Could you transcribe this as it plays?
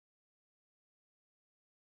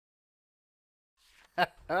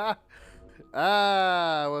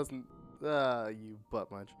I wasn't. You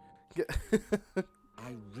butt munch.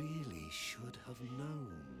 I really should have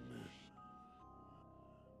known.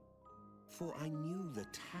 For I knew the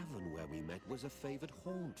tavern where we met was a favored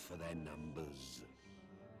haunt for their numbers.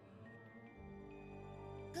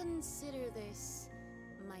 Consider this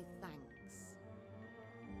my thanks.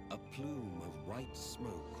 A plume of white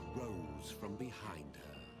smoke rose from behind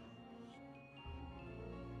her.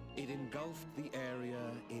 It engulfed the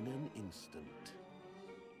area in an instant.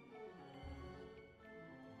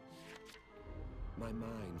 My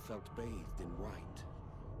mind felt bathed in white.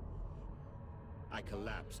 I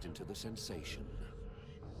collapsed into the sensation.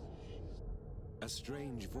 A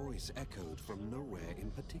strange voice echoed from nowhere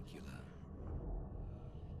in particular.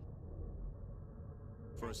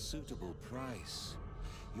 For a suitable price,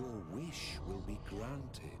 your wish will be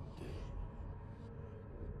granted.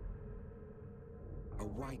 A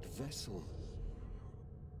white vessel.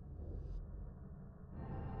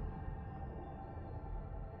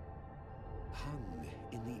 Hung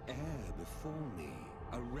in the air before me,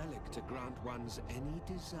 a relic to grant one's any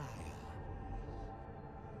desire.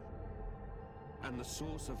 And the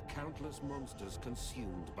source of countless monsters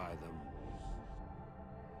consumed by them.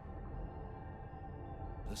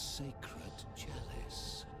 The sacred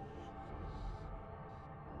chalice.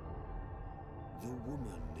 The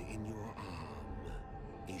woman in your arm,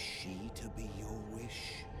 is she to be your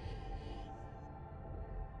wish?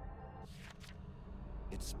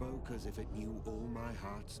 It spoke as if it knew all my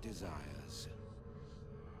heart's desires.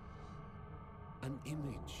 An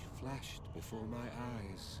image flashed before my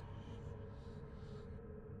eyes.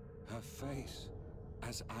 Her face,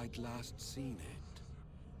 as I'd last seen it.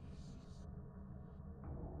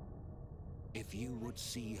 If you would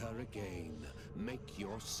see her again, make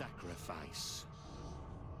your sacrifice.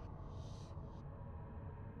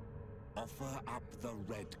 Offer up the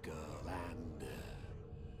Red Girl and...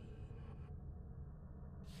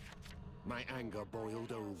 My anger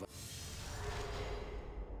boiled over.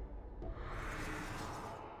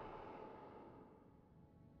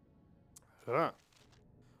 Huh.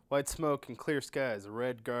 White smoke and clear skies. A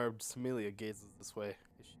red-garbed Samilia gazes this way.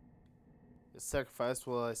 Is sacrificed.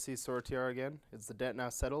 Will I see Sortiar again? Is the debt now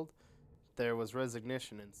settled? There was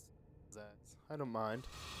resignation in his eyes. I don't mind.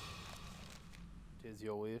 'Tis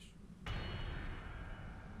your wish.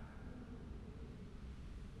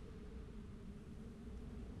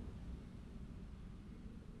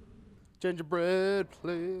 Gingerbread,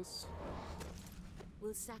 please.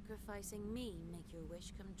 Will sacrificing me make your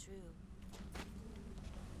wish come true?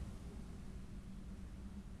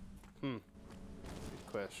 Good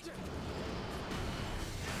question.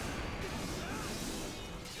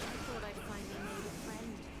 I thought I'd finally made a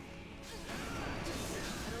friend.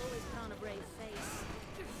 I'd always put on a brave face.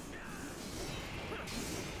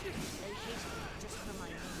 They hated me just for my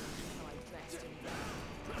name and how I dressed in black.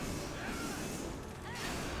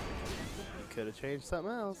 Could have changed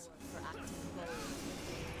something else. For acting bold.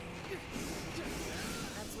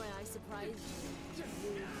 That's why I surprised you.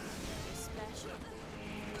 You are special.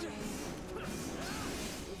 Is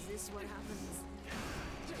this what happens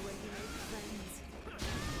when you make friends?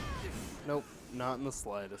 Nope, not in the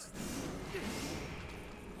slightest.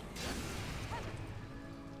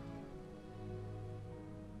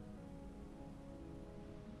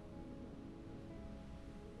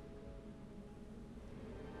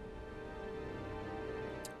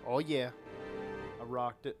 Oh yeah, I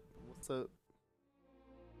rocked it. What's up?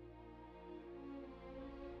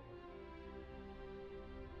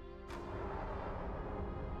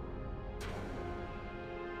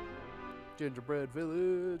 Gingerbread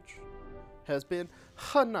Village has been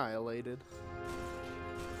annihilated.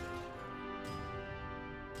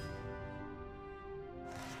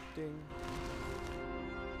 Ding.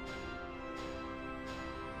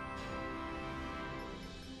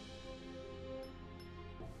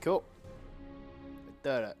 Cool.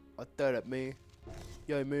 I thought it me.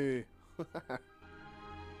 Yay me.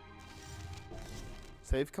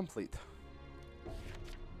 Save complete.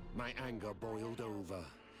 My anger boiled over.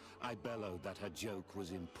 I bellowed that her joke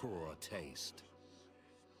was in poor taste.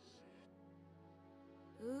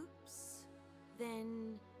 Oops.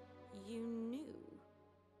 Then you knew.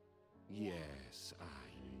 Yes,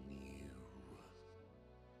 I knew.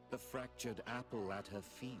 The fractured apple at her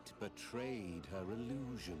feet betrayed her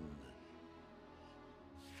illusion.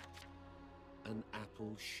 An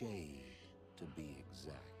apple shade, to be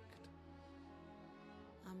exact.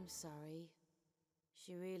 I'm sorry.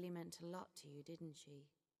 She really meant a lot to you, didn't she?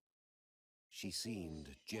 She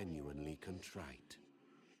seemed genuinely contrite.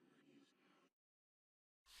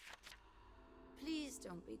 Please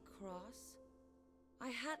don't be cross. I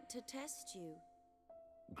had to test you.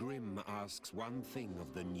 Grimm asks one thing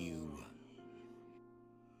of the new.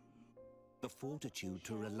 The fortitude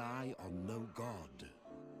to rely on no god.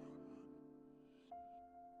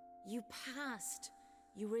 You passed.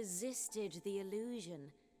 You resisted the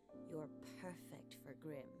illusion. You're perfect for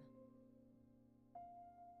Grimm.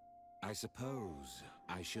 I suppose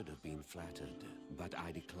I should have been flattered, but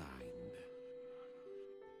I declined.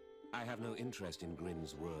 I have no interest in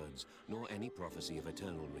Grimm's words, nor any prophecy of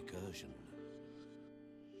eternal recursion.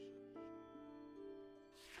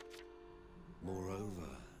 Moreover,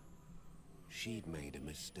 she'd made a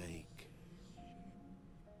mistake.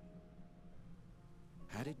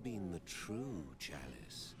 Had it been the true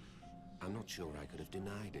chalice, I'm not sure I could have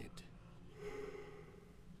denied it.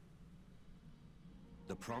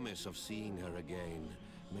 The promise of seeing her again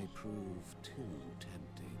may prove too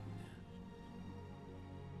tempting.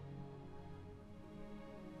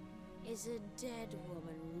 Is a dead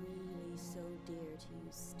woman really so dear to you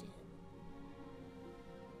still?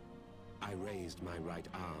 I raised my right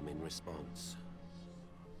arm in response.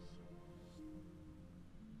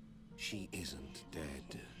 She isn't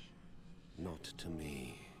dead. Not to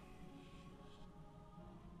me.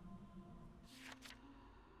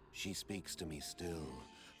 She speaks to me still,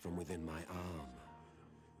 from within my arm.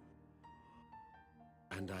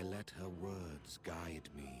 And I let her words guide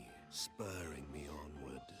me, spurring me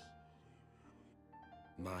onward.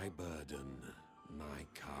 My burden, my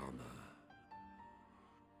karma.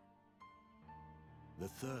 The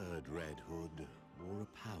third Red Hood wore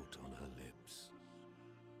a pout on her lips.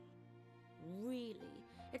 Really?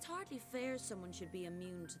 It's hardly fair someone should be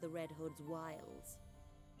immune to the Red Hood's wiles.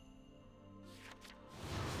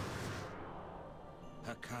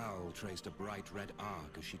 Her cowl traced a bright red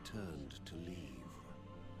arc as she turned to leave.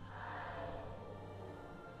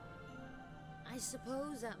 I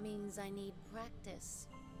suppose that means I need practice.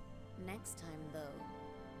 Next time, though,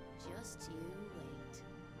 just you wait.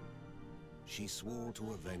 She swore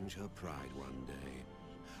to avenge her pride one day,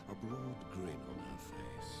 a broad grin on her face.